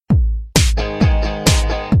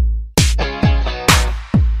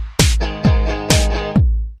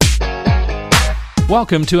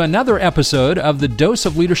Welcome to another episode of the Dose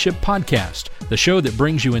of Leadership podcast, the show that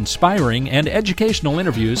brings you inspiring and educational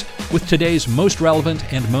interviews with today's most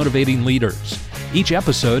relevant and motivating leaders. Each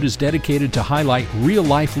episode is dedicated to highlight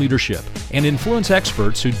real-life leadership and influence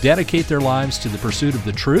experts who dedicate their lives to the pursuit of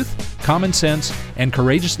the truth, common sense, and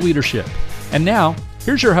courageous leadership. And now,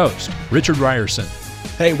 here's your host, Richard Ryerson.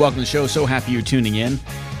 Hey, welcome to the show. So happy you're tuning in.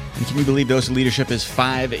 And can you believe Dose of Leadership is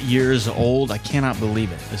 5 years old? I cannot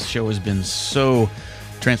believe it. This show has been so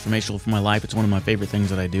transformational for my life. It's one of my favorite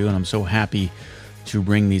things that I do, and I'm so happy to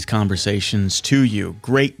bring these conversations to you.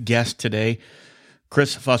 Great guest today,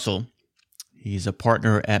 Chris Fussell. He's a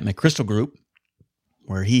partner at McChrystal Group,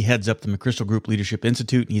 where he heads up the McChrystal Group Leadership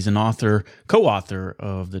Institute. He's an co-author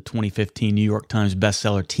of the 2015 New York Times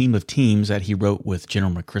bestseller Team of Teams that he wrote with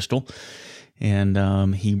General McChrystal.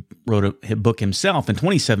 And he wrote a book himself in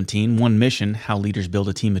 2017, One Mission, How Leaders Build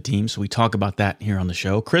a Team of Teams. So we talk about that here on the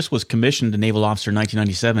show. Chris was commissioned a naval officer in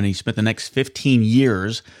 1997, and he spent the next 15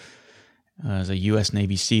 years as a U.S.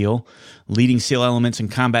 Navy SEAL, leading SEAL elements in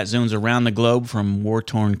combat zones around the globe, from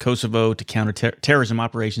war-torn Kosovo to counterterrorism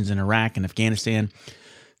operations in Iraq and Afghanistan,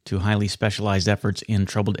 to highly specialized efforts in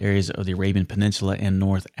troubled areas of the Arabian Peninsula and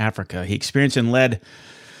North Africa. He experienced and led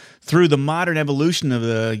through the modern evolution of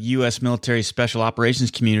the U.S. military special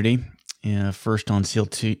operations community, first on SEAL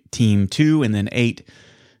Team 2 and then 8,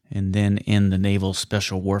 and then in the Naval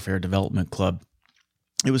Special Warfare Development Club.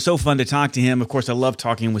 It was so fun to talk to him. Of course, I love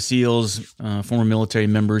talking with SEALs, former military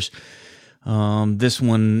members. This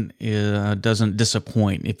one doesn't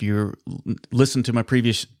disappoint. If you listen to my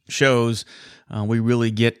previous shows, we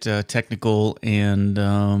really get technical and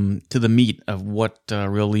to the meat of what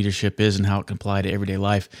real leadership is and how it can apply to everyday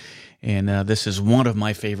life. And this is one of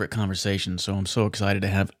my favorite conversations, so I'm so excited to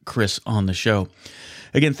have Chris on the show.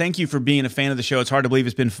 Again, thank you for being a fan of the show. It's hard to believe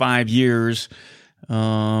it's been 5 years.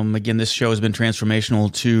 Again, this show has been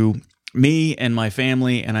transformational to me and my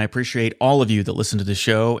family, and I appreciate all of you that listen to the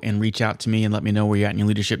show and reach out to me and let me know where you're at in your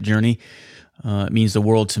leadership journey. It means the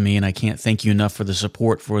world to me, and I can't thank you enough for the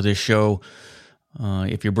support for this show.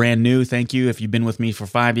 If you're brand new, thank you. If you've been with me for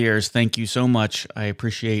 5 years, thank you so much. I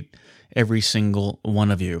appreciate every single one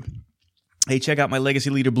of you. Hey, check out my Legacy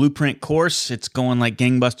Leader Blueprint course. It's going like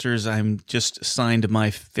gangbusters. I'm just signed my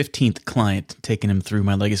 15th client, taking him through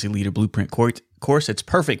my Legacy Leader Blueprint course. It's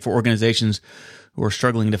perfect for organizations who are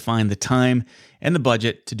struggling to find the time and the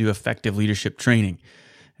budget to do effective leadership training.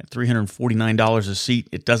 At $349 a seat,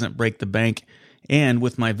 it doesn't break the bank. And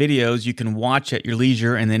with my videos, you can watch at your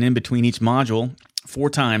leisure, and then in between each module, 4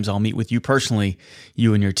 times I'll meet with you personally,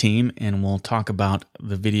 you and your team, and we'll talk about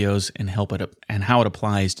the videos and how it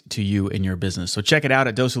applies to you and your business. So check it out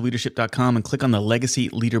at doseofleadership.com and click on the Legacy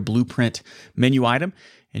Leader Blueprint menu item,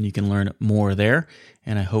 and you can learn more there.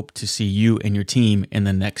 And I hope to see you and your team in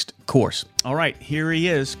the next course. All right, here he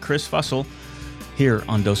is, Chris Fussell, here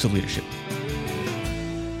on Dose of Leadership.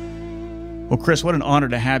 Well, Chris, what an honor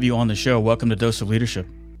to have you on the show. Welcome to Dose of Leadership.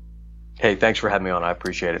 Hey, thanks for having me on. I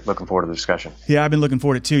appreciate it. Looking forward to the discussion. Yeah, I've been looking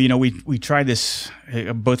forward to it too. You know, we tried this,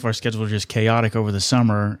 both of our schedules were just chaotic over the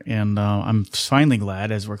summer, and I'm finally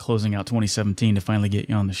glad, as we're closing out 2017, to finally get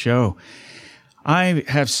you on the show. I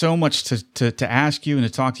have so much to ask you and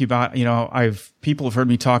to talk to you about. You know, people have heard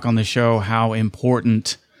me talk on the show how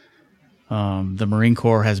important the Marine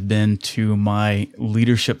Corps has been to my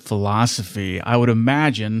leadership philosophy. I would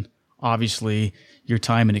imagine, obviously, your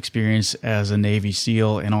time and experience as a Navy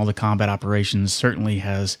SEAL and all the combat operations certainly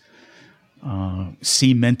has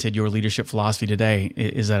cemented your leadership philosophy today.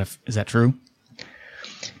 Is that true?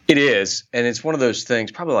 It is, and it's one of those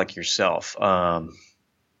things, probably like yourself.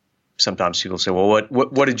 Sometimes people say, "Well,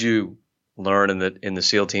 what did you learn in the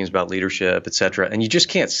SEAL teams about leadership, et cetera?" And you just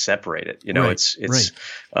can't separate it. You know, right,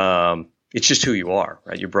 it's just who you are,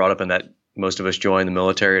 right? You're brought up in that. Most of us join the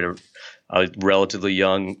military at a relatively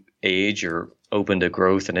young age. You're open to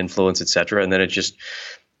growth and influence, et cetera. And then it just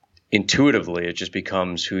intuitively, it just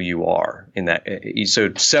becomes who you are in that. So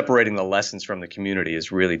separating the lessons from the community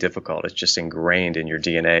is really difficult. It's just ingrained in your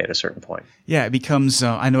DNA at a certain point. Yeah, it becomes,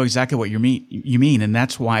 I know exactly what you mean. And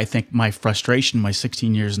that's why I think my frustration, my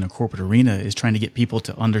 16 years in the corporate arena, is trying to get people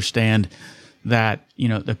to understand that, you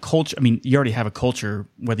know, the culture, I mean, you already have a culture,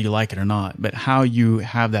 whether you like it or not, but how you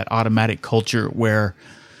have that automatic culture where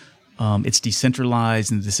it's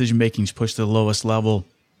decentralized and the decision-making is pushed to the lowest level.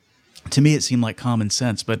 To me, it seemed like common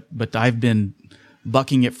sense, but I've been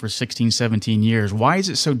bucking it for 16, 17 years. Why is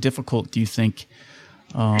it so difficult, do you think,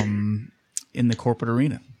 in the corporate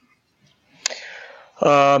arena?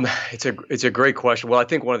 It's a great question. Well, I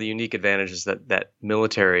think one of the unique advantages that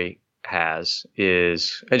military has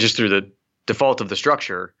is, and just through the default of the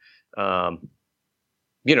structure, the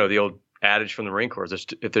old adage from the Marine Corps: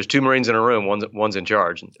 if there's two Marines in a room, one's in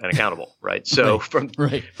charge and accountable, right? So from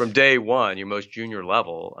day one, your most junior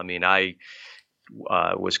level. I mean, I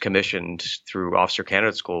was commissioned through Officer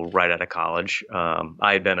Candidate School right out of college.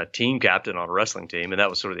 I had been a team captain on a wrestling team, and that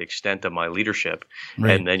was sort of the extent of my leadership.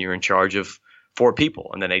 Right. And then you're in charge of 4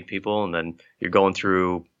 people, and then 8 people, and then you're going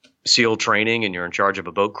through SEAL training, and you're in charge of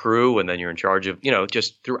a boat crew, and then you're in charge of,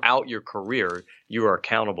 just throughout your career, you are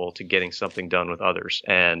accountable to getting something done with others.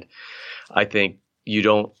 And I think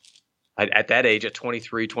at that age, at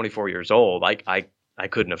 23, 24 years old, I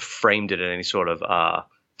couldn't have framed it in any sort of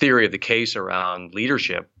theory of the case around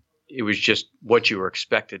leadership. It was just what you were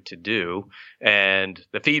expected to do. And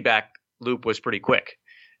the feedback loop was pretty quick.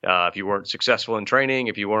 If you weren't successful in training,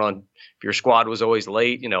 if your squad was always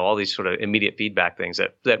late, all these sort of immediate feedback things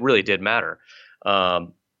that really did matter.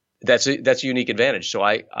 That's a unique advantage. So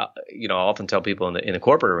I often tell people in the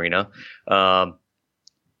corporate arena, a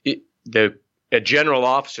general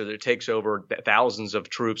officer that takes over thousands of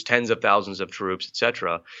troops, tens of thousands of troops, et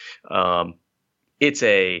cetera, it's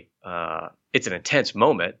an intense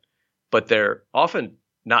moment, but they're often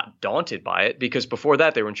not daunted by it, because before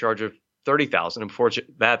that they were in charge of 30,000, and before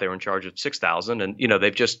that they were in charge of 6,000, and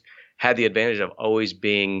they've just had the advantage of always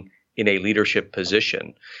being in a leadership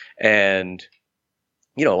position. And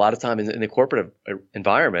a lot of time in the corporate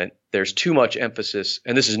environment, there's too much emphasis,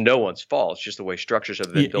 and this is no one's fault. It's just the way structures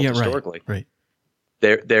have been built historically. Right.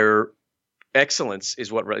 Their excellence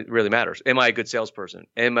is what really matters. Am I a good salesperson?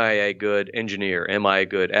 Am I a good engineer? Am I a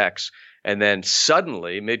good X? And then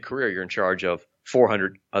suddenly, mid-career, you're in charge of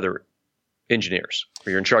 400 other engineers, or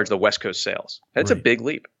you're in charge of the West Coast sales. That's a big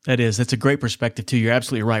leap. That is. That's a great perspective too. You're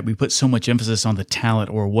absolutely right. We put so much emphasis on the talent,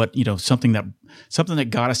 or what, something that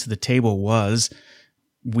got us to the table was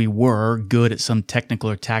we were good at some technical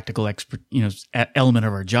or tactical element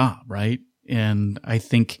of our job, right? And I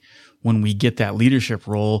think when we get that leadership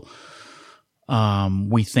role,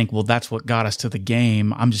 we think, well, that's what got us to the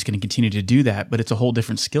game. I'm just going to continue to do that, but it's a whole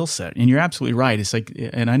different skill set. And you're absolutely right. It's like,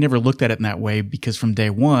 and I never looked at it in that way, because from day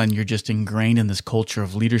one, you're just ingrained in this culture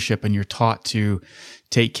of leadership, and you're taught to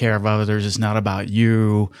take care of others. It's not about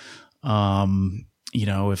you.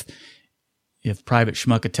 If Private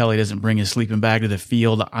Schmuckatelli doesn't bring his sleeping bag to the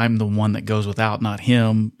field, I'm the one that goes without, not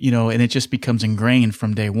him, and it just becomes ingrained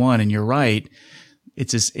from day one. And you're right.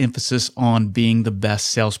 It's this emphasis on being the best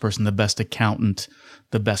salesperson, the best accountant,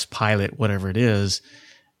 the best pilot, whatever it is.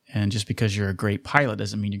 And just because you're a great pilot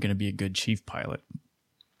doesn't mean you're going to be a good chief pilot.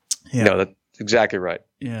 Yeah. No, that's exactly right.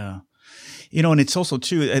 Yeah. And it's also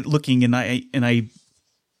too looking, and I've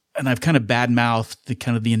kind of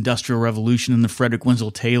badmouthed the Industrial Revolution and the Frederick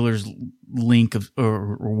Winslow Taylor's link of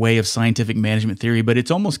or way of scientific management theory, but it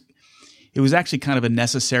was actually kind of a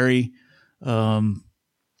necessary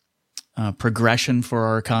progression for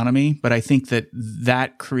our economy. But I think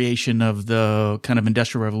that creation of the kind of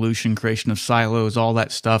Industrial Revolution, creation of silos, all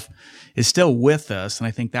that stuff is still with us. And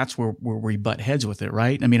I think that's where we butt heads with it,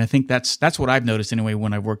 right? I mean, I think that's what I've noticed anyway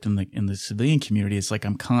when I've worked in the civilian community. It's like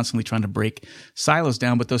I'm constantly trying to break silos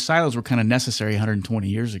down, but those silos were kind of necessary 120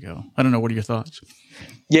 years ago. I don't know. What are your thoughts?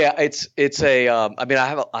 Yeah, I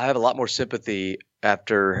have a lot more sympathy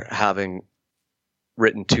after having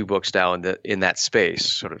written 2 books now in that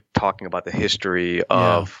space, sort of talking about the history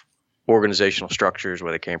of organizational structures,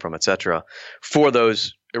 where they came from, et cetera, for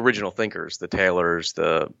those original thinkers, the Taylors,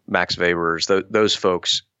 the Max Webers, those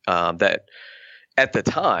folks that at the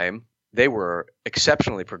time they were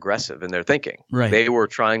exceptionally progressive in their thinking. Right. They were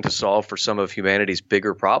trying to solve for some of humanity's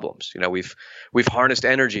bigger problems. We've harnessed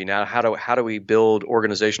energy now. How do we build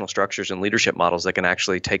organizational structures and leadership models that can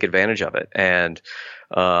actually take advantage of it? And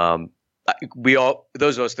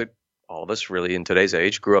all of us really in today's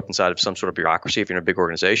age grew up inside of some sort of bureaucracy. If you're in a big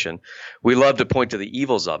organization, we love to point to the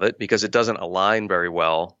evils of it because it doesn't align very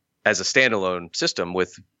well as a standalone system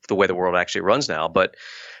with the way the world actually runs now. But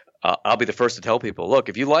I'll be the first to tell people, look,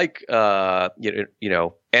 if you like,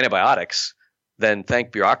 antibiotics, then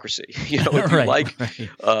thank bureaucracy. If you like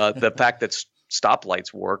the fact that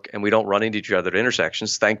stoplights work and we don't run into each other at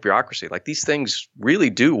intersections, thank bureaucracy. Like, these things really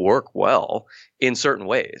do work well in certain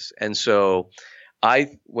ways. And so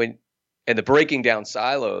the breaking down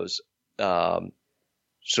silos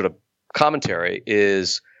sort of commentary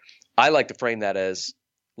is, I like to frame that as,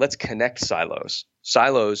 let's connect silos.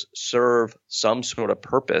 Silos serve some sort of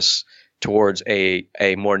purpose towards a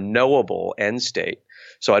more knowable end state.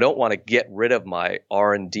 So I don't want to get rid of my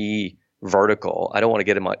R&D vertical. I don't want to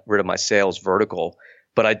get rid of my sales vertical,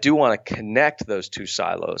 but I do want to connect those 2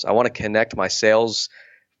 silos. I want to connect my sales,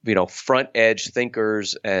 front edge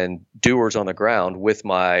thinkers and doers on the ground with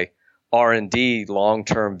my R&D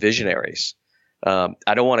long-term visionaries.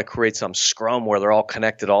 I don't want to create some scrum where they're all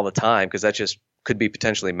connected all the time, because that just could be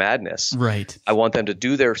potentially madness. Right. I want them to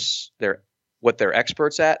do their what they're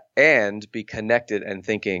experts at and be connected and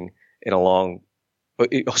thinking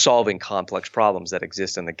solving complex problems that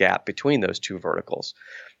exist in the gap between those two verticals.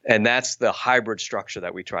 And that's the hybrid structure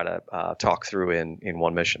that we try to talk through in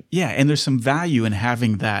One Mission. Yeah, and there's some value in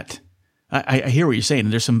having that. I hear what you're saying.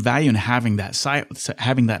 There's some value in having that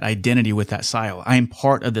having that identity with that silo. I am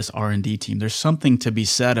part of this R&D team. There's something to be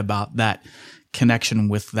said about that connection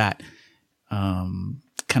with that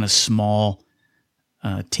kind of small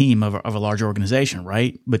team of a large organization,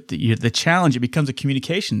 right? But the challenge, it becomes a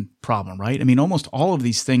communication problem, right? I mean, almost all of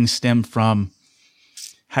these things stem from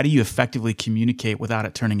how do you effectively communicate without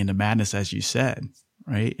it turning into madness, as you said,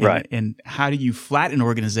 right? Right. And how do you flatten an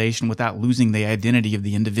organization without losing the identity of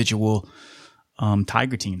the individual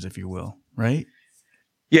tiger teams, if you will, right?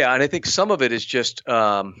 Yeah, and I think some of it is just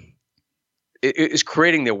it is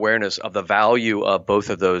creating the awareness of the value of both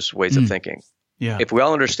of those ways of thinking. Yeah. If we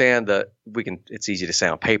all understand that it's easy to say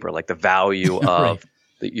on paper, like the value of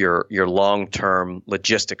your long-term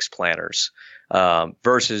logistics planners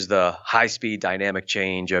versus the high-speed dynamic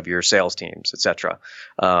change of your sales teams, et cetera.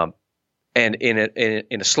 And in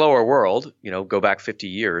a slower world, go back 50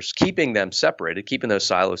 years, keeping them separated, keeping those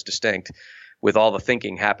silos distinct with all the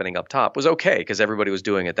thinking happening up top was okay because everybody was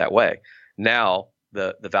doing it that way. Now,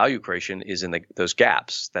 the value creation is in those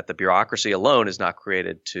gaps that the bureaucracy alone is not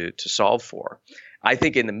created to solve for. I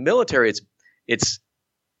think in the military, it's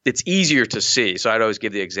easier to see. So I'd always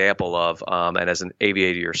give the example of, and as an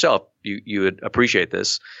aviator yourself, you would appreciate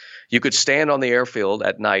this. You could stand on the airfield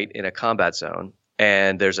at night in a combat zone,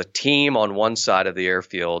 and there's a team on one side of the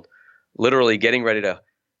airfield literally getting ready to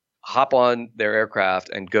hop on their aircraft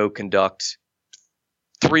and go conduct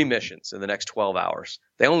 3 missions in the next 12 hours.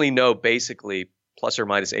 They only know basically plus or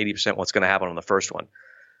minus 80% what's going to happen on the first one.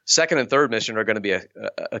 Second and third mission are going to be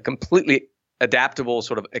a completely adaptable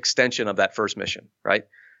sort of extension of that first mission, right?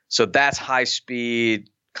 So that's high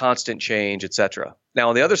speed, constant change, et cetera. Now,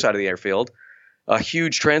 on the other side of the airfield, a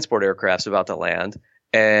huge transport aircraft's about to land,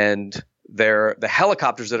 and the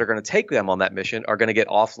helicopters that are going to take them on that mission are going to get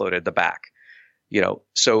offloaded the back.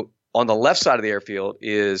 So on the left side of the airfield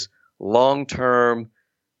is long-term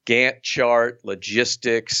Gantt chart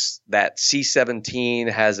logistics. That C-17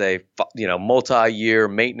 has a multi-year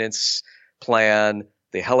maintenance plan.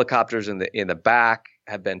 The helicopters in the back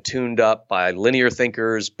have been tuned up by linear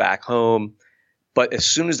thinkers back home. But as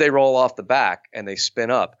soon as they roll off the back and they spin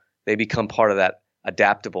up, they become part of that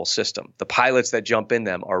adaptable system. The pilots that jump in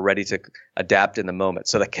them are ready to adapt in the moment.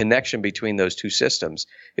 So the connection between those two systems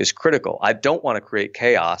is critical. I don't want to create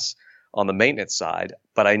chaos on the maintenance side,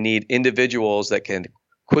 but I need individuals that can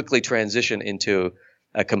quickly transition into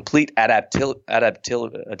a complete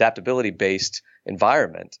adaptability-based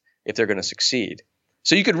environment if they're going to succeed.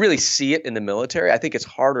 So you could really see it in the military. I think it's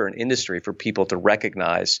harder in industry for people to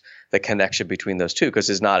recognize the connection between those two because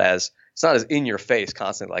it's not as in your face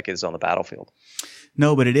constantly like it is on the battlefield.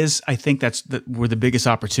 No, but it is. I think that's where the biggest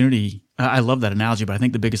opportunity. I love that analogy, but I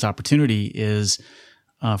think the biggest opportunity is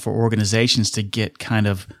for organizations to get kind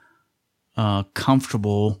of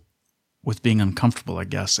comfortable with being uncomfortable, I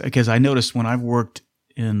guess. Because I noticed when I've worked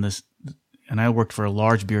in this, and I worked for a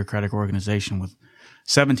large bureaucratic organization with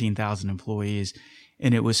 17,000 employees,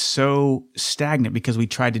 and it was so stagnant because we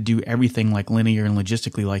tried to do everything like linear and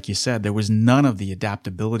logistically, like you said. There was none of the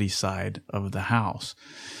adaptability side of the house.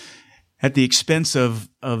 At the expense of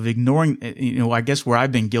ignoring, I guess where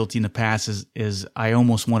I've been guilty in the past is I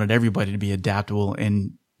almost wanted everybody to be adaptable,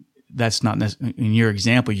 and that's not necessarily, in your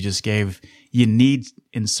example you just gave, you need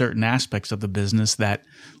in certain aspects of the business that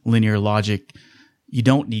linear logic. You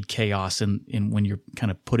don't need chaos in when you're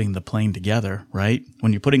kind of putting the plane together, right?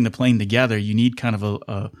 When you're putting the plane together, you need kind of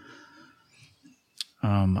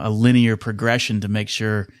a linear progression to make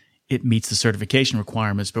sure it meets the certification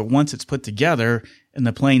requirements. But once it's put together and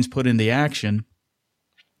the plane's put into action,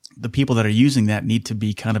 the people that are using that need to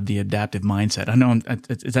be kind of the adaptive mindset. I know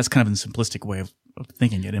that's kind of a simplistic way of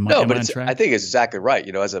thinking it. Am I on track? I think it's exactly right.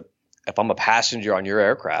 If I'm a passenger on your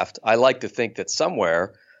aircraft, I like to think that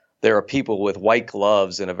somewhere there are people with white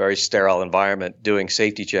gloves in a very sterile environment doing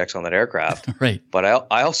safety checks on that aircraft. Right. But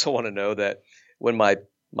I also want to know that when my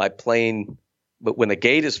plane, but when the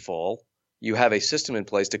gate is full, you have a system in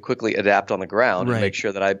place to quickly adapt on the ground and make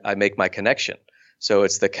sure that I make my connection. So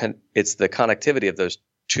it's the connectivity of those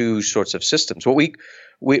two sorts of systems. What we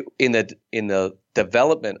in the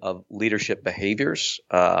development of leadership behaviors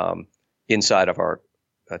inside of our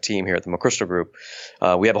team here at the McChrystal Group,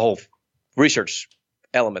 we have a whole research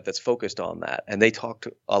element that's focused on that. And they talked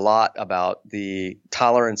a lot about the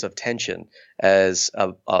tolerance of tension as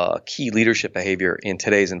a key leadership behavior in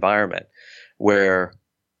today's environment, where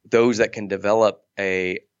those that can develop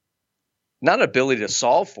not an ability to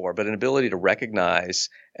solve for, but an ability to recognize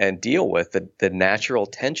and deal with the natural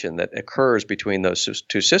tension that occurs between those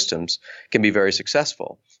two systems can be very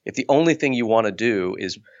successful. If the only thing you want to do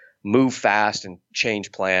is move fast and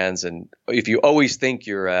change plans, and if you always think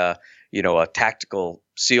you're a tactical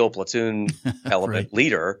SEAL platoon element right.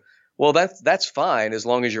 leader, well, that's fine as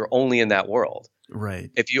long as you're only in that world. Right.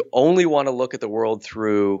 If you only want to look at the world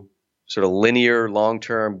through sort of linear,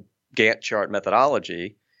 long-term Gantt chart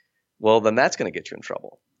methodology, well, then that's going to get you in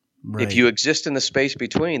trouble. Right. If you exist in the space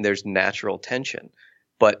between, there's natural tension,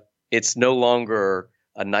 but it's no longer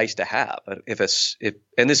a nice to have.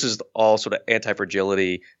 And this is all sort of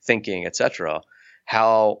anti-fragility thinking, et cetera,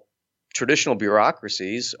 how traditional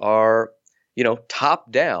bureaucracies are,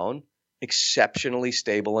 top down, exceptionally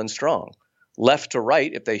stable and strong. Left to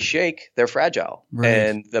right, if they shake, they're fragile. Right.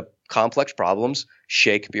 And the complex problems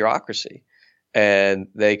shake bureaucracy, and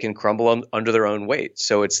they can crumble under their own weight.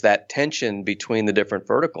 So it's that tension between the different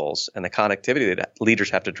verticals and the connectivity that leaders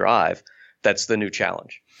have to drive. That's the new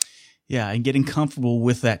challenge. Yeah, and getting comfortable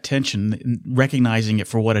with that tension, recognizing it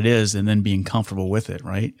for what it is, and then being comfortable with it,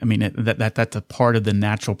 right? I mean, that's a part of the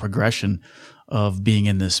natural progression of being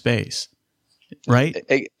in this space, right?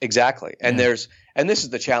 Exactly. And this is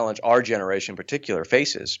the challenge our generation in particular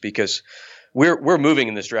faces, because we're moving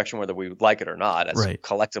in this direction whether we like it or not, as right.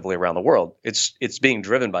 collectively around the world. It's being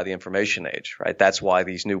driven by the information age, right? That's why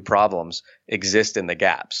these new problems exist in the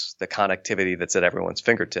gaps, the connectivity that's at everyone's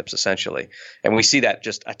fingertips, essentially. And we see that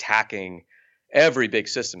just attacking every big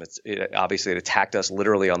system. Obviously, it attacked us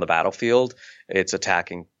literally on the battlefield. It's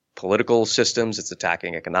attacking political systems. It's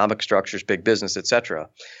attacking economic structures, big business, et cetera.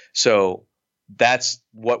 So that's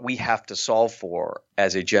what we have to solve for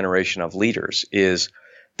as a generation of leaders is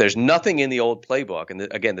there's nothing in the old playbook. And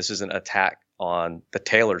again, this is an attack on the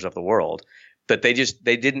Taylors of the world, that they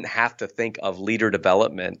didn't have to think of leader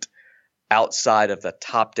development outside of the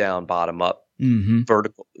top down, bottom up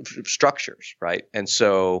vertical structures. Right. And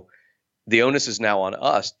so the onus is now on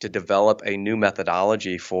us to develop a new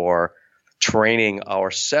methodology for training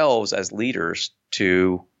ourselves as leaders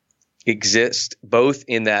to exist both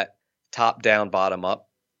in that top down, bottom up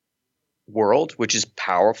world, which is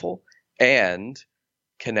powerful, and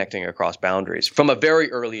connecting across boundaries from a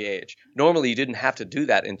very early age. Normally, you didn't have to do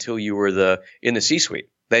that until you were in the C-suite.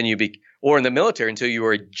 Then or in the military until you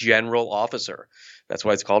were a general officer. That's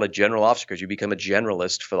why it's called a general officer, because you become a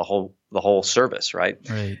generalist for the whole service, right?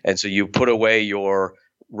 Right. And so you put away your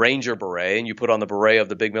Ranger beret and you put on the beret of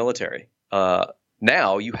the big military.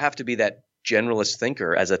 Now you have to be that generalist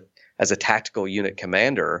thinker as a tactical unit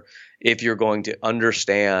commander if you're going to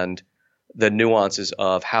understand the nuances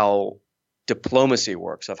of how diplomacy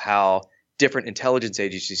works, of how different intelligence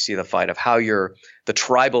agencies see the fight, of how the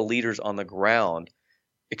tribal leaders on the ground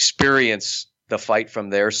experience the fight from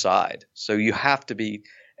their side. So you have to be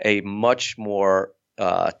a much more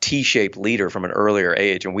T-shaped leader from an earlier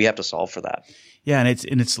age, and we have to solve for that. Yeah,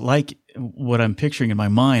 and it's like what I'm picturing in my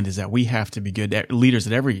mind is that we have to be good leaders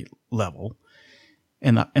at every level,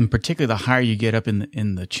 and particularly the higher you get up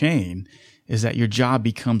in the chain, is that your job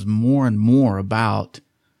becomes more and more about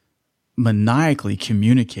maniacally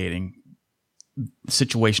communicating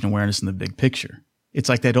situation awareness in the big picture. It's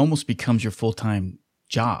like that almost becomes your full-time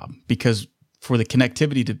job, because for the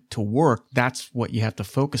connectivity to work, that's what you have to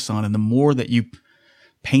focus on. And the more that you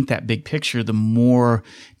paint that big picture, the more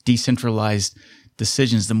decentralized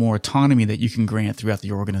decisions, the more autonomy that you can grant throughout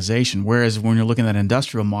the organization. Whereas when you're looking at an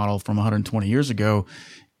industrial model from 120 years ago,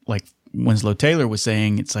 like Winslow Taylor was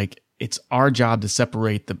saying, it's like, it's our job to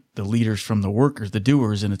separate the leaders from the workers, the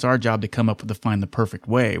doers, and it's our job to come up with to find the perfect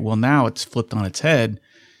way. Well, now it's flipped on its head,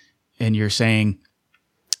 and you're saying,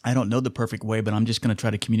 I don't know the perfect way, but I'm just going to try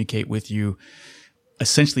to communicate with you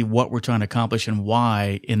essentially what we're trying to accomplish and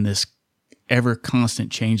why in this ever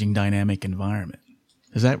constant changing dynamic environment.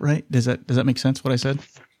 Is that right? Does that make sense what I said?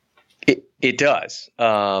 It does.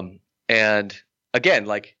 And again,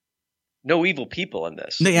 like, no evil people in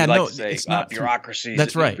this. Yeah, like no, to say, it's not bureaucracy.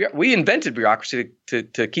 That's right. We invented bureaucracy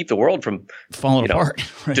to keep the world from falling apart,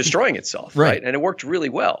 right? Destroying itself, right? And it worked really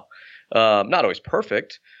well. Not always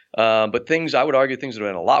perfect, but I would argue things would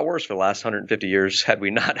have been a lot worse for the last 150 years had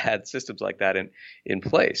we not had systems like that in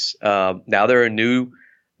place. Now there are new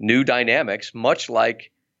dynamics, much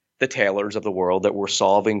like the Taylors of the world, that we're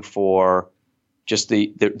solving for just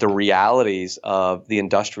the realities of the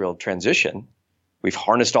industrial transition. We've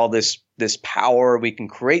harnessed all this power. We can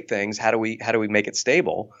create things. How do we make it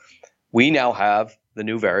stable? We now have the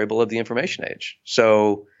new variable of the information age.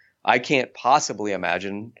 So I can't possibly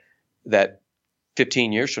imagine that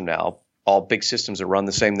 15 years from now, all big systems are run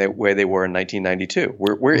the same way they were in 1992.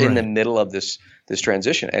 We're right in the middle of this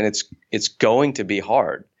transition, and it's going to be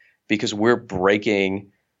hard because we're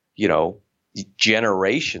breaking,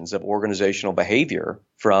 generations of organizational behavior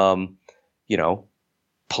from,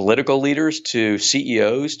 political leaders to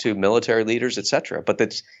CEOs to military leaders, et cetera. But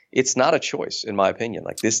it's not a choice, in my opinion.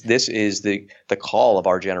 Like this is the call of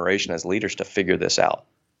our generation as leaders to figure this out.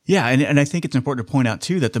 Yeah, and I think it's important to point out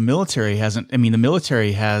too that the military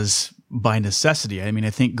has by necessity. I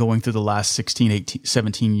think going through the last 16, 18,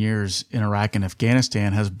 17 years in Iraq and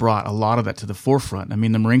Afghanistan has brought a lot of that to the forefront. The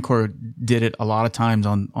Marine Corps did it a lot of times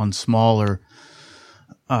on smaller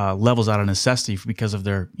levels out of necessity because of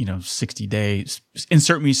their, 60 days.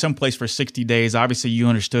 Insert me someplace for 60 days. Obviously, you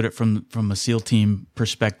understood it from a SEAL team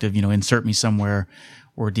perspective, insert me somewhere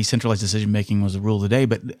where decentralized decision-making was the rule of the day.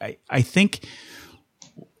 But I think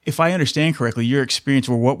if I understand correctly, your experience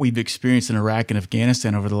or what we've experienced in Iraq and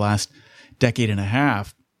Afghanistan over the last decade and a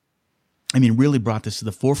half, really brought this to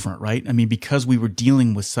the forefront, right? Because we were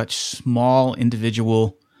dealing with such small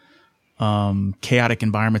individual, chaotic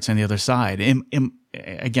environments on the other side.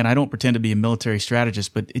 Again, I don't pretend to be a military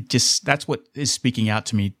strategist, but that's what is speaking out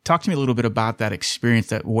to me. Talk to me a little bit about that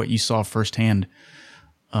experience, what you saw firsthand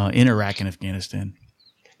in Iraq and Afghanistan.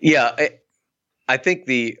 Yeah, I think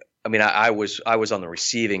I was on the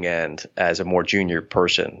receiving end as a more junior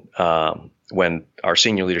person when our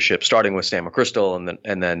senior leadership, starting with Stan McChrystal,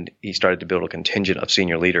 and then he started to build a contingent of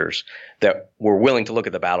senior leaders that were willing to look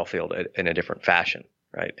at the battlefield in a different fashion,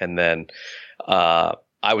 right? And then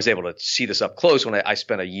I was able to see this up close when I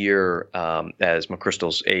spent a year as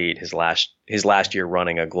McChrystal's aide, his last year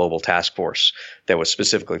running a global task force that was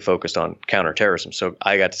specifically focused on counterterrorism. So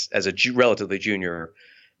I got, as a relatively junior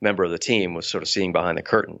member of the team, was sort of seeing behind the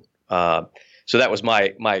curtain. So that was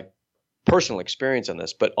my personal experience on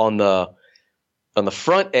this. But on the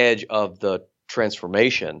front edge of the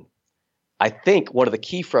transformation, I think one of the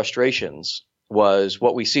key frustrations was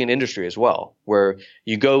what we see in industry as well, where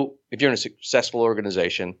you go, if you're in a successful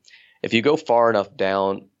organization, if you go far enough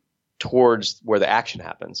down towards where the action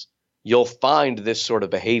happens, you'll find this sort of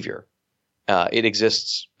behavior. It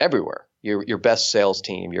exists everywhere. Your best sales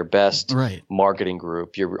team, your best marketing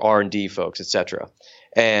group, your R&D folks, et cetera.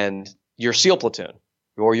 And your SEAL platoon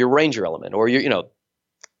or your Ranger element or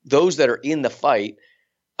those that are in the fight,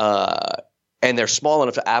 and they're small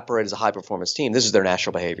enough to operate as a high performance team. This is their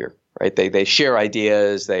natural behavior, right? They share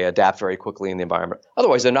ideas, they adapt very quickly in the environment.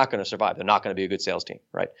 Otherwise, they're not going to survive. They're not going to be a good sales team,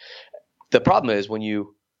 right? The problem is when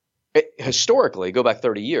historically go back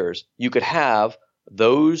 30 years, you could have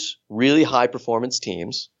those really high performance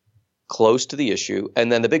teams close to the issue,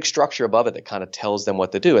 and then the big structure above it that kind of tells them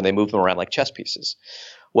what to do, and they move them around like chess pieces.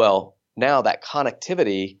 Well, now that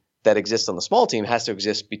connectivity that exists on the small team has to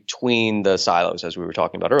exist between the silos, as we were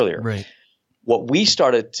talking about earlier. Right. What we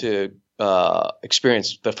started to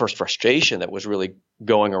experience, the first frustration that was really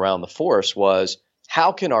going around the force, was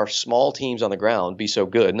how can our small teams on the ground be so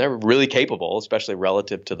good? And they're really capable, especially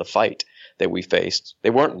relative to the fight that we faced. They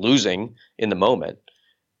weren't losing in the moment.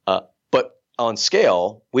 But on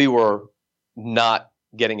scale, we were not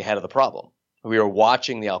getting ahead of the problem. We were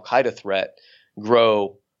watching the Al-Qaeda threat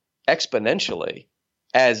grow exponentially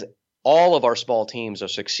as all of our small teams are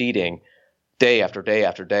succeeding day after day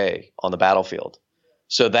after day on the battlefield.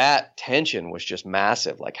 So that tension was just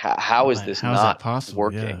massive. Like, how is this not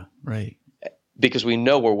working? Yeah, right. Because we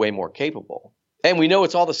know we're way more capable. And we know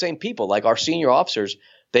it's all the same people. Like our senior officers,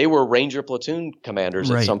 they were Ranger platoon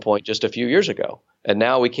commanders at some point just a few years ago. And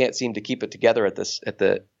now we can't seem to keep it together at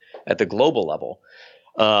the global level.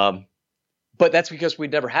 But that's because we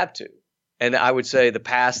never had to. And I would say the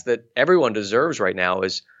pass that everyone deserves right now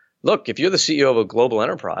is, look, if you're the CEO of a global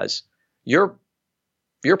enterprise, your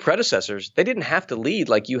predecessors, they didn't have to lead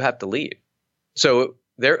like you have to lead. So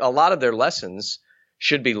a lot of their lessons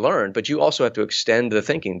should be learned, but you also have to extend the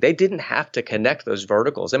thinking. They didn't have to connect those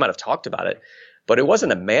verticals. They might have talked about it, but it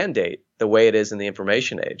wasn't a mandate the way it is in the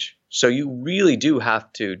information age. So you really do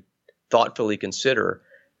have to thoughtfully consider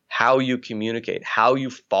how you communicate, how you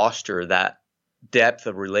foster that depth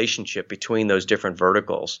of relationship between those different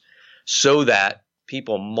verticals so that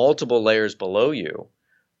people multiple layers below you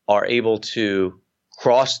are able to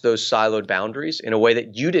cross those siloed boundaries in a way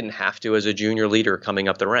that you didn't have to as a junior leader coming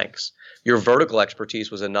up the ranks. Your vertical expertise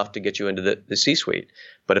was enough to get you into the C-suite.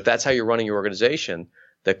 But if that's how you're running your organization,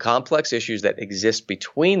 the complex issues that exist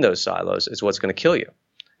between those silos is what's going to kill you.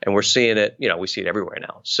 And we're seeing it, we see it everywhere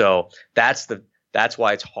now. So that's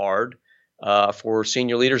why it's hard for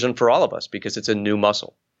senior leaders and for all of us, because it's a new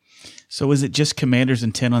muscle. So is it just Commander's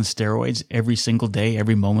Intent on steroids every single day,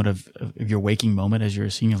 every moment of your waking moment as you're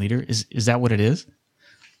a senior leader? Is that what it is?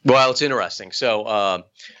 Well, it's interesting. So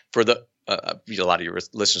for the a lot of your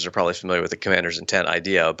listeners are probably familiar with the Commander's Intent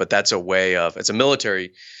idea, but that's it's a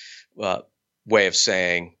military way of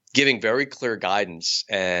saying giving very clear guidance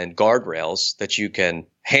and guardrails that you can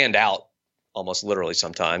hand out almost literally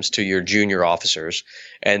sometimes to your junior officers,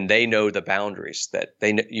 and they know the boundaries that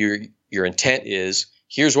your intent is.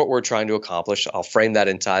 Here's what we're trying to accomplish. I'll frame that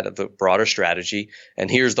inside of the broader strategy,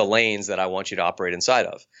 and here's the lanes that I want you to operate inside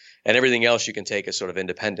of, and everything else you can take as sort of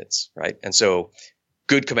independence, right? And so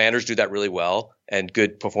good commanders do that really well, and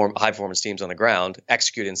good high performance teams on the ground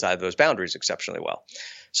execute inside those boundaries exceptionally well.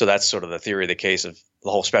 So that's sort of the theory of the case of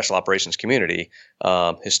the whole special operations community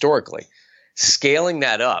historically. Scaling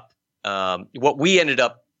that up, what we ended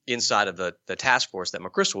up inside of the task force that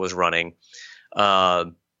McChrystal was running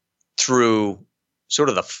through sort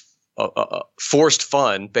of the forced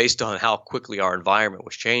fun based on how quickly our environment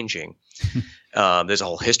was changing. There's a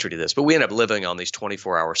whole history to this, but we ended up living on these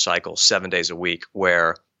 24-hour cycles 7 days a week,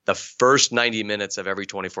 where the first 90 minutes of every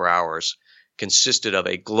 24 hours consisted of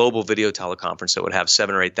a global video teleconference that would have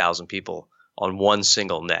 7,000 or 8,000 people on one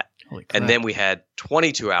single net. And then we had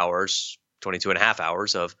 22 and a half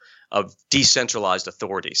hours of decentralized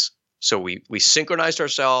authorities. So we synchronized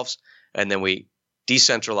ourselves, and then we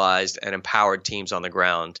decentralized and empowered teams on the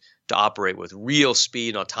ground to operate with real speed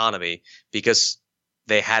and autonomy, because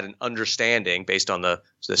they had an understanding based on the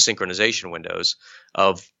synchronization windows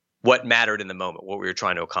of what mattered in the moment, what we were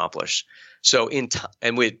trying to accomplish. So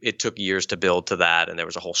it took years to build to that, and there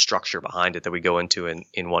was a whole structure behind it that we go into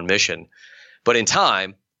in one mission. But in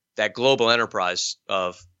time, that global enterprise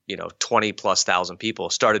of 20,000+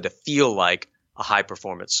 people started to feel like a high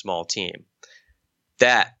performance small team.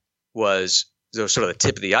 That was sort of the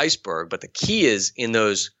tip of the iceberg. But the key is in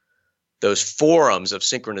those forums of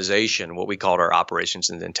synchronization, what we called our operations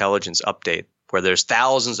and intelligence update, where there's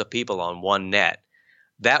thousands of people on one net.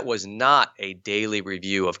 That was not a daily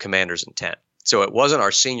review of Commander's Intent. So it wasn't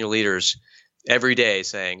our senior leaders every day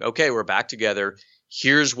saying, okay, we're back together.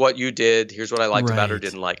 Here's what you did. Here's what I liked about or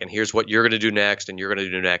didn't like. And here's what you're going to do next, and you're going to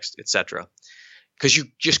do next, et cetera. Because you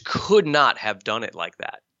just could not have done it like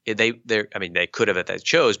that. They could have if they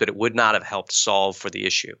chose, but it would not have helped solve for the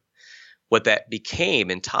issue. What that became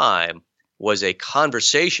in time was a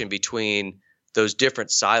conversation between those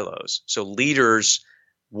different silos. So leaders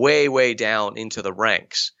way, way down into the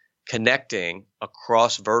ranks, connecting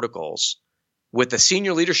across verticals, with the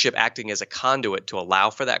senior leadership acting as a conduit to allow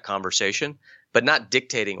for that conversation, but not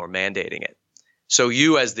dictating or mandating it. So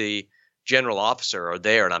you as the general officer are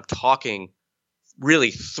there, and I'm talking really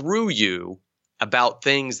through you about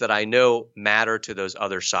things that I know matter to those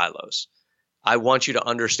other silos. I want you to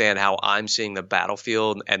understand how I'm seeing the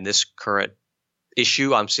battlefield and this current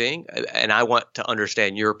issue I'm seeing, and I want to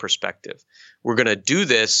understand your perspective. We're going to do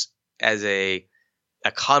this as a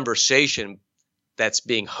conversation that's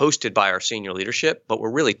being hosted by our senior leadership, but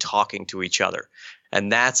we're really talking to each other.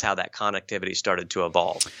 And that's how that connectivity started to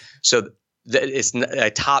evolve. So it's a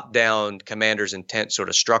top-down Commander's Intent sort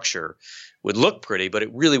of structure would look pretty, but it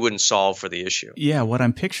really wouldn't solve for the issue. Yeah, what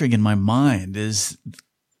I'm picturing in my mind is,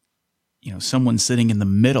 someone sitting in the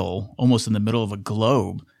middle, almost in the middle of a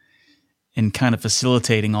globe, and kind of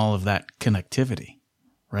facilitating all of that connectivity,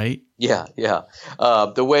 right? Yeah.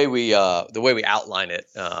 The way we outline it,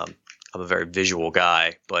 I'm a very visual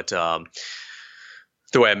guy, but the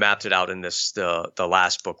way I mapped it out in the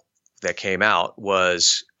last book that came out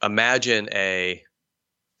was imagine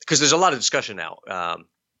because there's a lot of discussion now.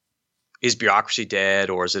 Is bureaucracy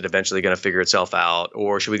dead, or is it eventually going to figure itself out?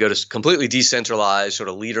 Or should we go to completely decentralized, sort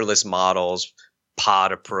of leaderless models,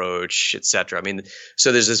 pod approach, et cetera?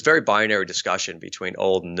 So there's this very binary discussion between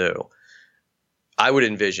old and new. I would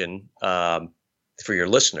envision, for your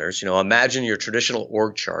listeners, imagine your traditional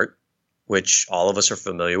org chart, which all of us are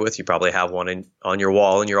familiar with. You probably have one on your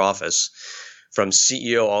wall in your office, from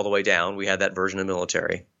CEO all the way down. We had that version of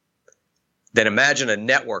military. Then imagine a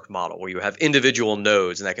network model where you have individual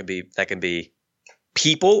nodes, and that can be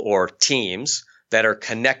people or teams that are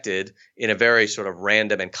connected in a very sort of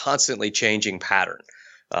random and constantly changing pattern.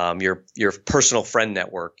 Your personal friend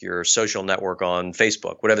network, your social network on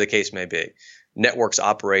Facebook, whatever the case may be. Networks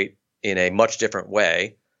operate in a much different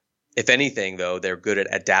way. If anything, though, they're good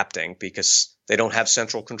at adapting because they don't have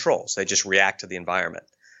central controls. They just react to the environment.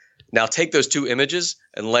 Now take those two images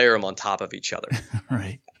and layer them on top of each other.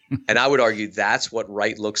 Right. And I would argue that's what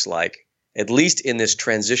right looks like, at least in this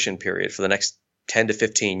transition period for the next 10 to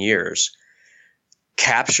 15 years.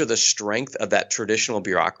 Capture the strength of that traditional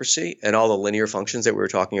bureaucracy and all the linear functions that we were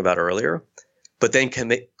talking about earlier, but then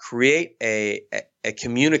create a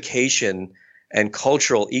communication and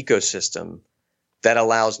cultural ecosystem that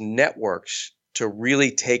allows networks to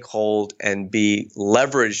really take hold and be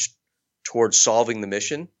leveraged towards solving the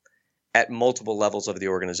mission at multiple levels of the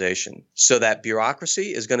organization. So that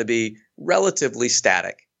bureaucracy is going to be relatively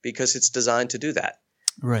static because it's designed to do that.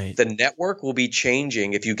 Right. The network will be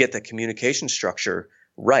changing if you get the communication structure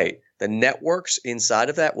right. The networks inside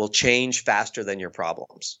of that will change faster than your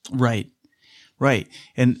problems. Right. Right.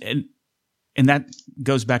 And that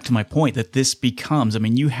goes back to my point that this becomes, I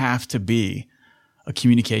mean, you have to be a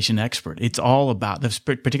communication expert. It's all about,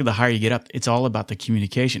 particularly the higher you get up, it's all about the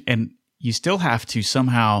communication. And you still have to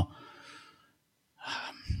somehow,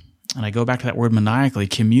 and I go back to that word maniacally,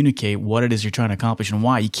 communicate what it is you're trying to accomplish and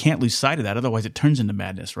why. You can't lose sight of that. Otherwise it turns into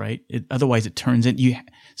madness, right? Otherwise it turns in,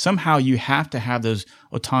 somehow you have to have those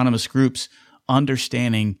autonomous groups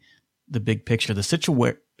understanding the big picture. The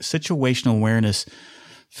situational awareness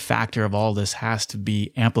factor of all this has to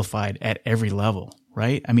be amplified at every level,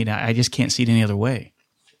 right? I mean, I just can't see it any other way.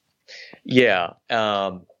 Yeah.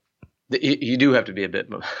 You do have to be a bit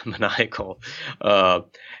maniacal.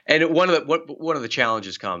 And one of the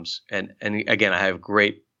challenges comes, and again, I have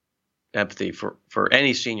great empathy for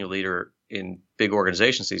any senior leader in big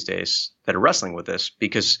organizations these days that are wrestling with this,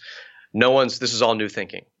 because this is all new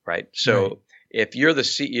thinking, right? So right. If you're the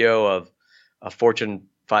CEO of a Fortune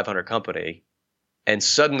 500 company and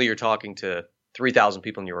suddenly you're talking to 3,000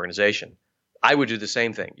 people in your organization, I would do the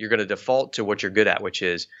same thing. You're going to default to what you're good at, which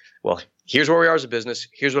is, well, here's where we are as a business.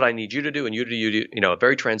 Here's what I need you to do, and you do, a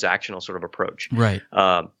very transactional sort of approach. Right.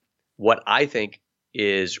 What I think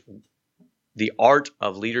is the art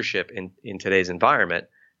of leadership in today's environment,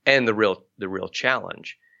 and the real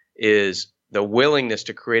challenge, is the willingness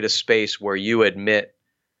to create a space where you admit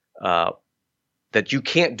that you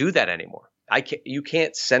can't do that anymore. You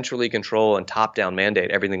can't centrally control and top-down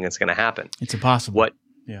mandate everything that's going to happen. It's impossible.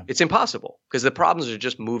 Yeah. It's impossible because the problems are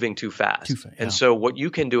just moving too fast. Yeah. And so what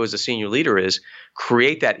you can do as a senior leader is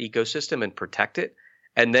create that ecosystem and protect it.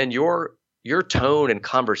 And then your tone and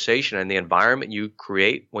conversation and the environment you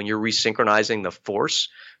create when you're resynchronizing the force.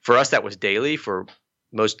 For us, that was daily. For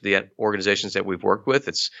most of the organizations that we've worked with,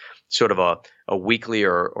 it's sort of a weekly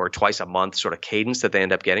or twice a month sort of cadence that they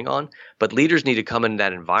end up getting on. But leaders need to come into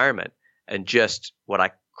that environment and just what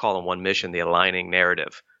I call in one mission, the aligning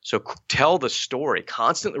narrative. So tell the story,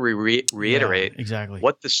 constantly reiterate exactly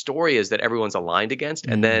what the story is that everyone's aligned against.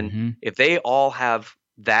 And then if they all have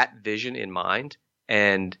that vision in mind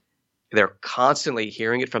and they're constantly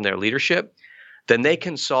hearing it from their leadership, then they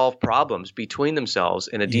can solve problems between themselves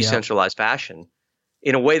in a decentralized fashion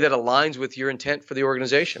in a way that aligns with your intent for the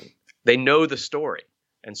organization. They know the story.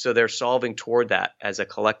 And so they're solving toward that as a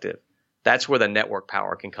collective. That's where the network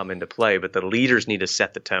power can come into play, but the leaders need to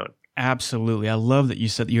set the tone. Absolutely. I love that you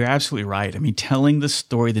said that. You're absolutely right. I mean, telling the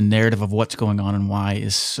story, the narrative of what's going on and why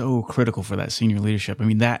is so critical for that senior leadership. I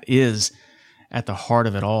mean, that is at the heart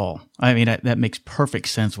of it all. I mean, that makes perfect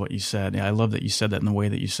sense what you said. I love that you said that in the way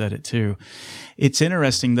that you said it too. It's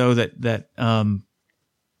interesting though that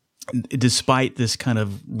despite this kind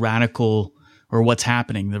of radical or what's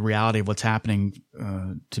happening, the reality of what's happening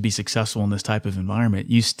to be successful in this type of environment,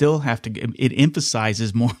 you still have to, it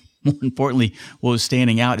emphasizes more importantly, what was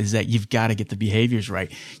standing out is that you've got to get the behaviors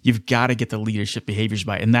right. You've got to get the leadership behaviors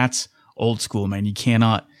right. And that's old school, man. You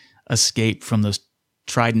cannot escape from those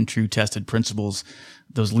tried and true tested principles,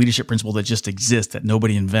 those leadership principles that just exist that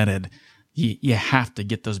nobody invented. You have to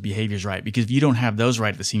get those behaviors right, because if you don't have those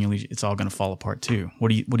right at the senior leadership, it's all going to fall apart too. What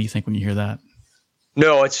do you think when you hear that?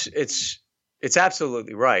 No, it's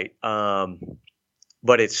absolutely right.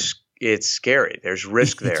 But it's scary. There's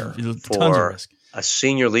risk there for a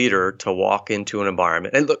senior leader to walk into an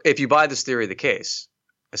environment. And look, if you buy this theory of the case,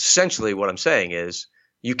 essentially what I'm saying is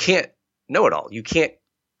you can't know it all. You can't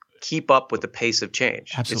keep up with the pace of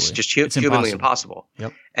change. Absolutely. It's just humanly impossible.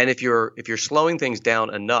 Yep. And if you're slowing things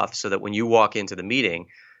down enough so that when you walk into the meeting,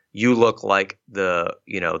 you look like the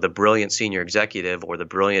brilliant senior executive or the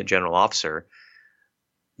brilliant general officer,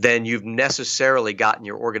 then you've necessarily gotten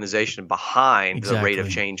your organization behind the rate of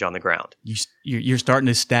change on the ground. You're starting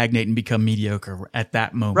to stagnate and become mediocre at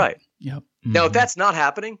that moment. Right. Yep. Mm-hmm. Now, if that's not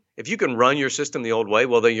happening, if you can run your system the old way,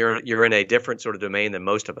 well, then you're in a different sort of domain than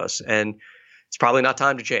most of us, and it's probably not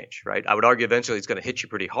time to change, right? I would argue eventually it's going to hit you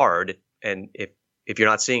pretty hard, and if you're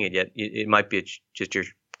not seeing it yet, it might be just you're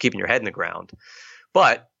keeping your head in the ground.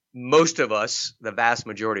 But most of us, the vast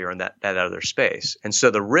majority, are in that other space. And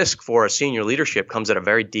so the risk for a senior leadership comes at a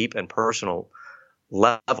very deep and personal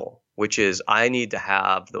level, which is I need to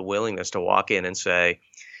have the willingness to walk in and say,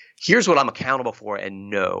 here's what I'm accountable for and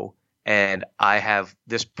know, And I have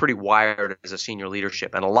this pretty wired as a senior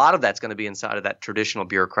leadership. And a lot of that's going to be inside of that traditional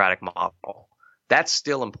bureaucratic model. That's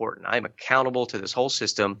still important. I'm accountable to this whole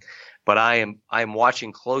system, but I am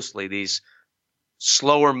watching closely these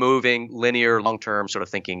slower moving, linear, long-term sort of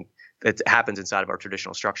thinking that happens inside of our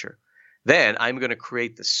traditional structure. Then I'm going to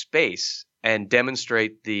create the space and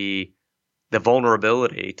demonstrate the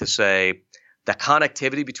vulnerability to say the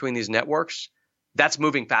connectivity between these networks, that's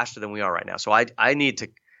moving faster than we are right now. So I need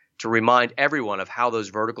to remind everyone of how those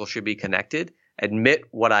verticals should be connected, admit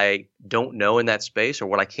what I don't know in that space or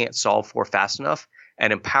what I can't solve for fast enough,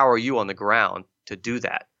 and empower you on the ground to do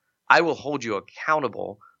that. I will hold you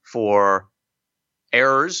accountable for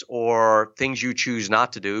errors or things you choose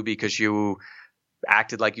not to do because you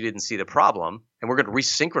acted like you didn't see the problem, and we're going to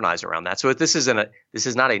resynchronize around that. So this is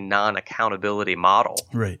not a non-accountability model.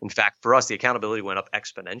 Right. In fact, for us, the accountability went up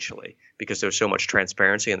exponentially because there's so much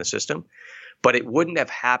transparency in the system. But it wouldn't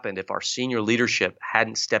have happened if our senior leadership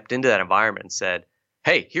hadn't stepped into that environment and said,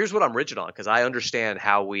 "Hey, here's what I'm rigid on because I understand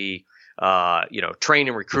how we, train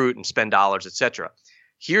and recruit and spend dollars, et cetera.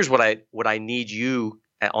 Here's what I need you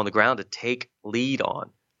on the ground to take lead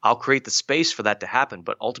on. I'll create the space for that to happen,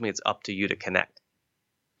 but ultimately it's up to you to connect."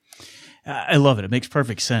 I love it. It makes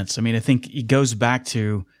perfect sense. I mean, I think it goes back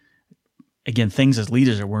to, again, things as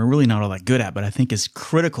leaders that we're really not all that good at, but I think it's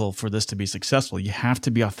critical for this to be successful. You have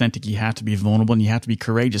to be authentic, you have to be vulnerable, and you have to be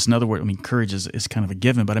courageous. In other words, I mean, courage is kind of a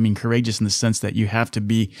given, but I mean courageous in the sense that you have to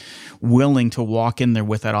be willing to walk in there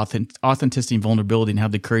with that authenticity and vulnerability and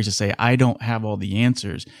have the courage to say, I don't have all the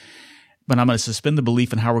answers, but I'm going to suspend the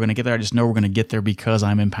belief in how we're going to get there. I just know we're going to get there because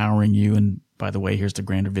I'm empowering you. And by the way, here's the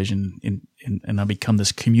grander vision. And I become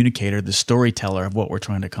this communicator, the storyteller of what we're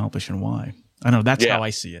trying to accomplish and why. I don't know. That's how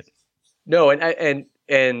I see it. No, and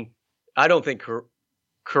I don't think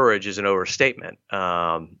courage is an overstatement.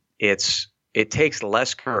 It takes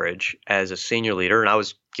less courage as a senior leader, and I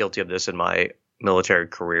was guilty of this in my military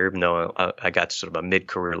career, even though I got to sort of a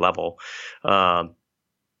mid-career level.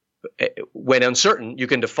 When uncertain, you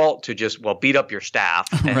can default to just beat up your staff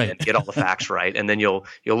and get all the facts right, and then you'll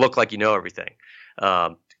look like you know everything.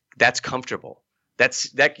 That's comfortable.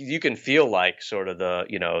 That you can feel like sort of the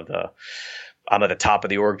I'm at the top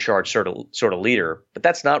of the org chart sort of leader, but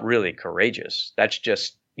that's not really courageous. That's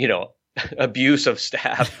just abuse of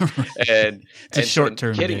staff and it's a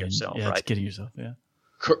short-term kidding gain. Yourself. Yeah, right? It's kidding yourself. Yeah.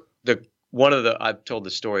 I've told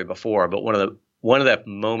this story before, but one of the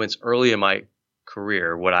moments early in my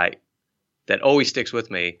career, that always sticks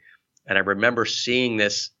with me, and I remember seeing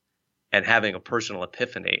this and having a personal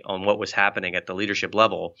epiphany on what was happening at the leadership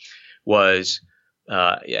level was,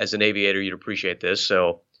 as an aviator, you'd appreciate this.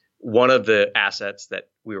 So one of the assets that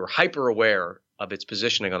we were hyper aware of its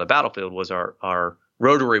positioning on the battlefield was our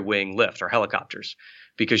rotary wing lift, our helicopters,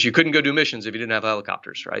 because you couldn't go do missions if you didn't have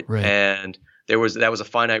helicopters, right? And that was a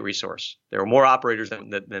finite resource. There were more operators than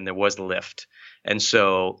there was lift. And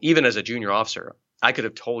so even as a junior officer, I could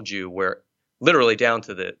have told you where, literally down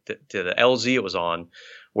to the LZ it was on,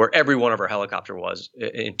 where every one of our helicopter was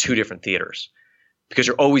in two different theaters, because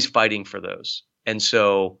you're always fighting for those. And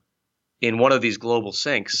so in one of these global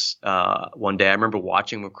syncs, one day I remember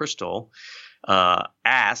watching McChrystal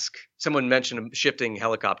someone mentioned a shifting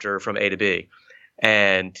helicopter from A to B,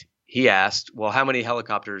 and he asked, well, how many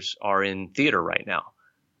helicopters are in theater right now?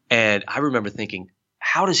 And I remember thinking,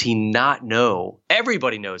 how does he not know?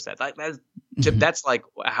 Everybody knows that. That's like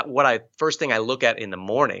first thing I look at in the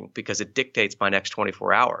morning because it dictates my next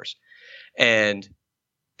 24 hours. And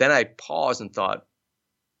then I paused and thought,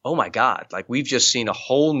 oh my God, like we've just seen a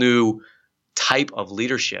whole new type of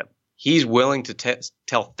leadership. He's willing to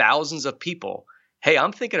tell thousands of people, hey,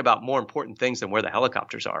 I'm thinking about more important things than where the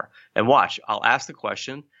helicopters are. And watch, I'll ask the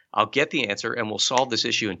question, I'll get the answer, and we'll solve this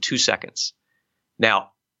issue in 2 seconds.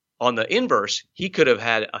 Now, on the inverse, he could have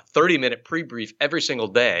had a 30-minute pre-brief every single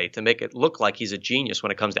day to make it look like he's a genius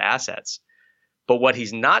when it comes to assets. But what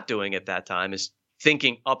he's not doing at that time is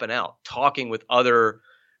thinking up and out, talking with other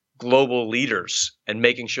global leaders and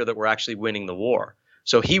making sure that we're actually winning the war.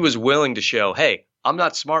 So he was willing to show, hey, I'm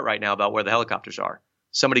not smart right now about where the helicopters are.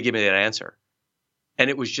 Somebody give me that answer.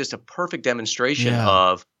 And it was just a perfect demonstration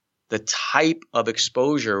of the type of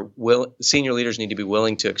exposure senior leaders need to be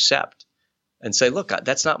willing to accept and say, look,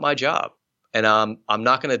 that's not my job. And I'm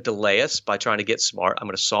not going to delay us by trying to get smart. I'm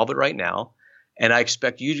going to solve it right now. And I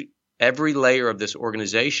expect you, every layer of this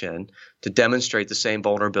organization, to demonstrate the same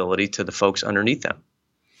vulnerability to the folks underneath them.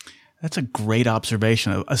 That's a great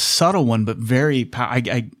observation, a subtle one, but very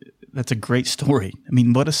that's a great story. I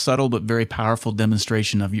mean, what a subtle but very powerful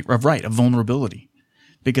demonstration of vulnerability.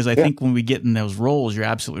 Because I think when we get in those roles, you're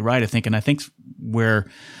absolutely right. I think where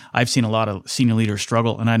I've seen a lot of senior leaders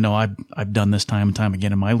struggle, and I know I've done this time and time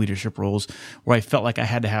again in my leadership roles, where I felt like I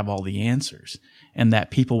had to have all the answers, and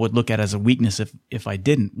that people would look at as a weakness if I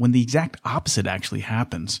didn't, when the exact opposite actually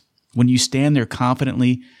happens. When you stand there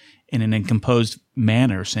confidently in an composed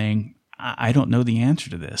manner saying, I don't know the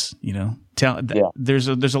answer to this,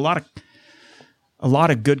 there's a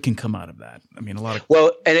lot of good can come out of that. I mean,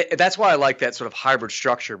 that's why I like that sort of hybrid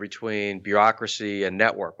structure between bureaucracy and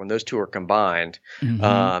network. When those two are combined,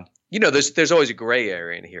 there's always a gray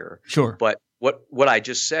area in here. Sure. But what I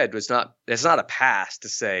just said it's not a pass to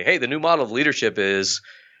say, hey, the new model of leadership is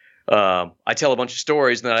I tell a bunch of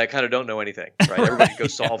stories and then I kind of don't know anything, right? Everybody go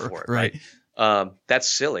solve for it, right? That's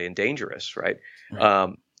silly and dangerous, right?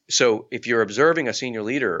 So if you're observing a senior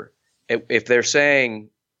leader, if they're saying,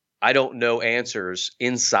 I don't know answers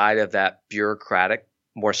inside of that bureaucratic,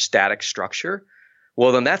 more static structure,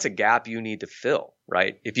 well, then that's a gap you need to fill,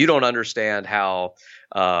 right? If you don't understand how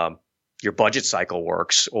your budget cycle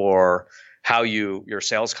works or how your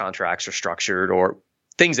sales contracts are structured or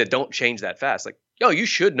things that don't change that fast, like, you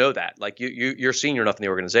should know that. Like you're senior enough in the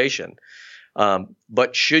organization.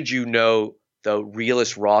 But should you know the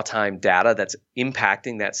realist raw time data that's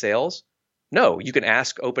impacting that sales? No, you can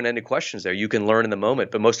ask open-ended questions there. You can learn in the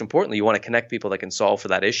moment, but most importantly, you want to connect people that can solve for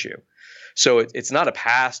that issue. So it's not a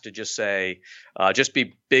pass to just say, just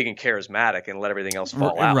be big and charismatic and let everything else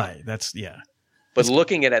fall out. Right. But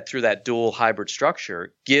looking at it through that dual hybrid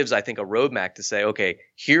structure gives, I think, a roadmap to say, okay,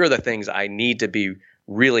 here are the things I need to be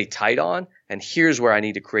really tight on, and here's where I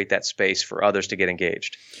need to create that space for others to get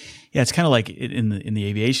engaged. Yeah, it's kind of like in the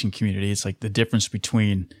aviation community. It's like the difference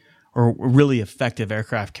between or really effective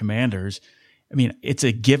aircraft commanders. I mean, it's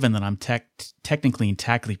a given that I'm technically and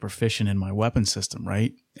tactically proficient in my weapon system,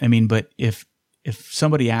 right? I mean, but if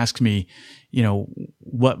somebody asks me,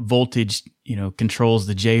 what voltage, controls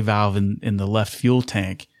the J valve in the left fuel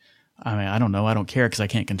tank, I mean, I don't know. I don't care because I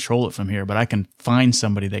can't control it from here, but I can find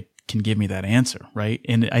somebody that can give me that answer, right?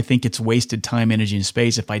 And I think it's wasted time, energy, and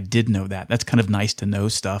space if I did know that. That's kind of nice to know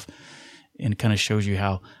stuff and kind of shows you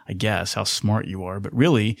how smart you are. But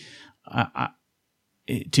really,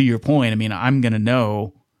 to your point, I mean, I'm going to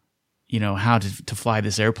know, how to fly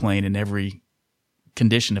this airplane in every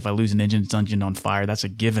condition. If I lose an engine, it's engine on fire. That's a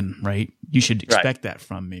given, right? You should expect that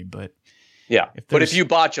from me. But yeah, but if you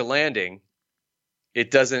botch a landing,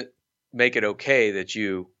 it doesn't make it okay that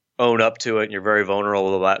you own up to it and you're very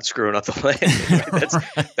vulnerable about screwing up the landing.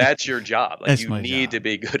 Right? That's your job. Like you need to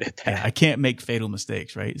be good at that. Yeah, I can't make fatal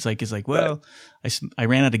mistakes, right? It's like, well, I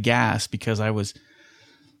ran out of gas because I was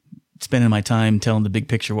spending my time telling the big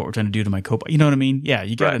picture what we're trying to do to my co-pilot. You know what I mean? Yeah,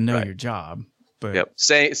 you got to know your job. But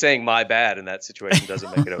saying my bad in that situation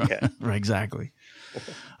doesn't make it okay. Right, exactly.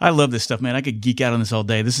 I love this stuff, man. I could geek out on this all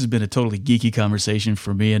day. This has been a totally geeky conversation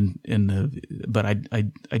for me, but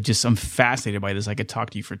I'm fascinated by this. I could talk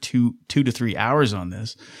to you for two to 3 hours on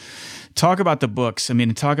this. Talk about the books. I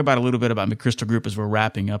mean, talk about a little bit about McChrystal Group as we're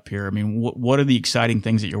wrapping up here. I mean, what are the exciting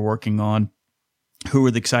things that you're working on? Who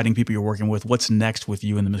are the exciting people you're working with? What's next with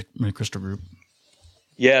you in the McChrystal Group?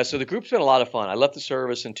 Yeah, so the group's been a lot of fun. I left the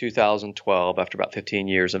service in 2012 after about 15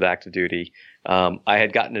 years of active duty. I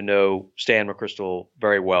had gotten to know Stan McChrystal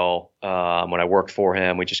very well when I worked for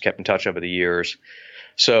him. We just kept in touch over the years.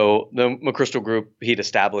 So the McChrystal Group, he'd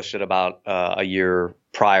established it about a year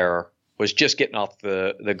prior, was just getting off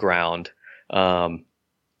the ground.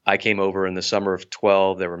 I came over in the summer of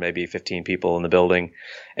 12. There were maybe 15 people in the building,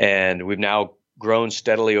 and we've now grown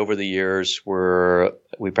steadily over the years.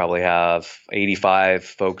 We probably have 85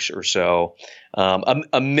 folks or so.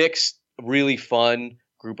 A mixed, really fun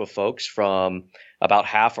group of folks. From about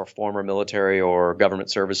half are former military or government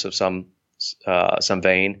service of some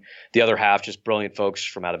vein. The other half just brilliant folks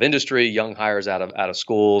from out of industry, young hires out of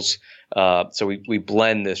schools. So we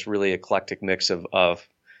blend this really eclectic mix of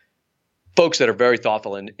folks that are very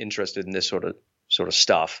thoughtful and interested in this sort of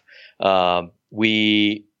stuff.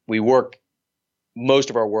 We work. Most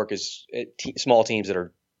of our work is small teams that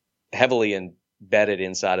are heavily embedded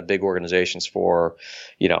inside of big organizations for,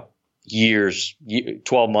 years,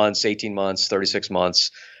 12 months, 18 months, 36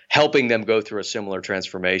 months, helping them go through a similar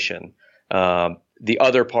transformation. The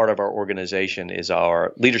other part of our organization is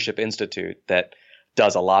our Leadership Institute that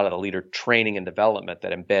does a lot of the leader training and development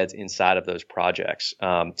that embeds inside of those projects.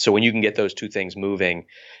 So when you can get those two things moving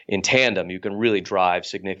in tandem, you can really drive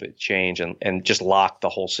significant change and just lock the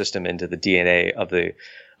whole system into the DNA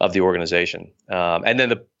of the organization. And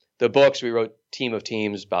then the books, we wrote Team of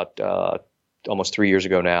Teams about almost 3 years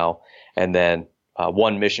ago now, and then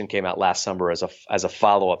One Mission came out last summer as a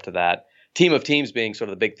follow up to that. Team of Teams being sort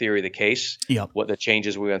of the big theory of the case, Yep. what the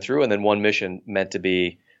changes we went through, and then One Mission meant to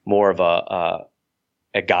be more of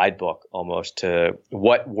a guidebook almost to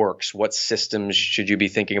what works, what systems should you be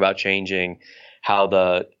thinking about changing, how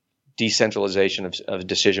the decentralization of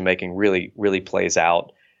decision making really plays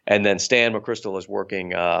out. And then Stan McChrystal is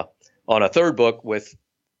working on a third book with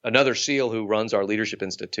another SEAL who runs our Leadership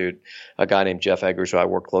Institute, a guy named Jeff Eggers, who I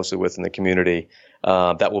work closely with in the community,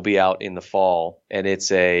 that will be out in the fall. And it's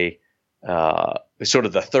sort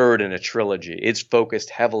of the third in a trilogy. It's focused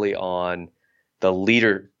heavily on the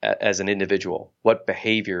leader as an individual, what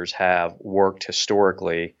behaviors have worked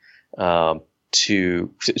historically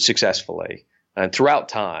to successfully and throughout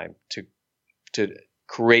time to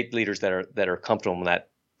create leaders that are comfortable in that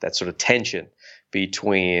sort of tension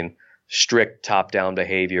between strict top-down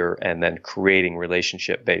behavior and then creating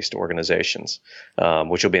relationship-based organizations,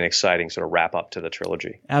 which will be an exciting sort of wrap-up to the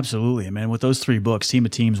trilogy. Absolutely, man. With those 3 books, Team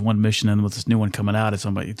of Teams, One Mission, and with this new one coming out,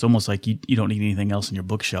 it's almost like you don't need anything else in your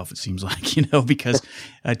bookshelf, it seems like, because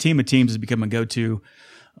Team of Teams has become a go-to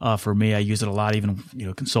for me. I use it a lot, even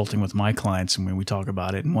consulting with my clients, and when we talk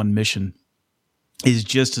about it. And One Mission is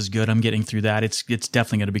just as good. I'm getting through that. It's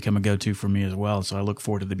definitely going to become a go-to for me as well. So I look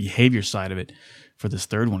forward to the behavior side of it for this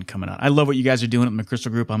third one coming out. I love what you guys are doing at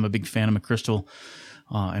McChrystal Group. I'm a big fan of McChrystal.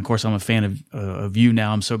 And of course, I'm a fan of you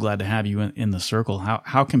now. I'm so glad to have you in the circle.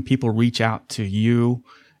 How can people reach out to you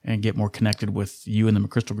and get more connected with you and the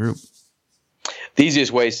McChrystal Group? The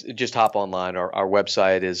easiest way is just hop online. Our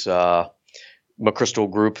website is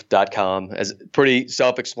McChrystalGroup.com. It's pretty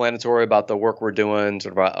self-explanatory about the work we're doing,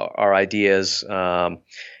 sort of our ideas. And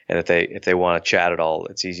if they want to chat at all,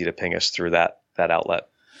 it's easy to ping us through that outlet.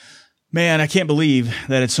 Man, I can't believe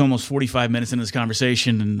that it's almost 45 minutes into this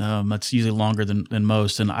conversation, and that's usually longer than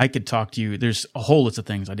most. And I could talk to you. There's a whole list of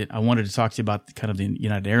things I wanted to talk to you about, kind of the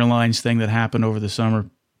United Airlines thing that happened over the summer.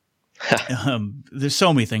 There's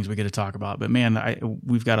so many things we got to talk about, but man,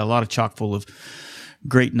 we've got a lot of chock full of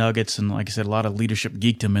great nuggets, and like I said, a lot of leadership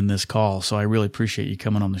geekdom in this call. So I really appreciate you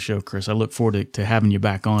coming on the show, Chris. I look forward to having you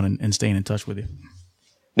back on and staying in touch with you.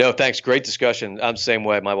 No, thanks. Great discussion. I'm the same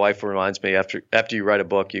way. My wife reminds me after you write a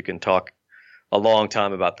book, you can talk a long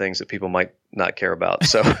time about things that people might not care about.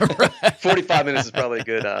 So 45 minutes is probably a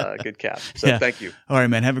good cap. So yeah. Thank you. All right,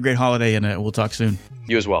 man. Have a great holiday, and we'll talk soon.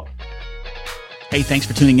 You as well. Hey, thanks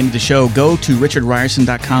for tuning into the show. Go to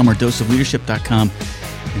richardryerson.com or doseofleadership.com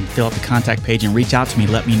and fill out the contact page and reach out to me.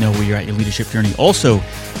 Let me know where you're at your leadership journey. Also,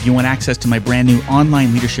 if you want access to my brand new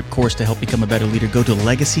online leadership course to help become a better leader, go to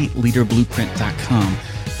legacyleaderblueprint.com.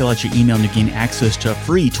 Fill out your email and you gain access to a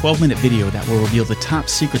free 12-minute video that will reveal the top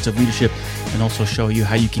secrets of leadership and also show you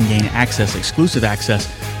how you can gain exclusive access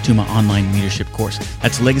to my online leadership course.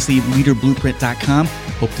 That's legacyleaderblueprint.com.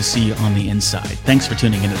 Hope to see you on the inside. Thanks for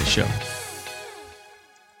tuning into the show.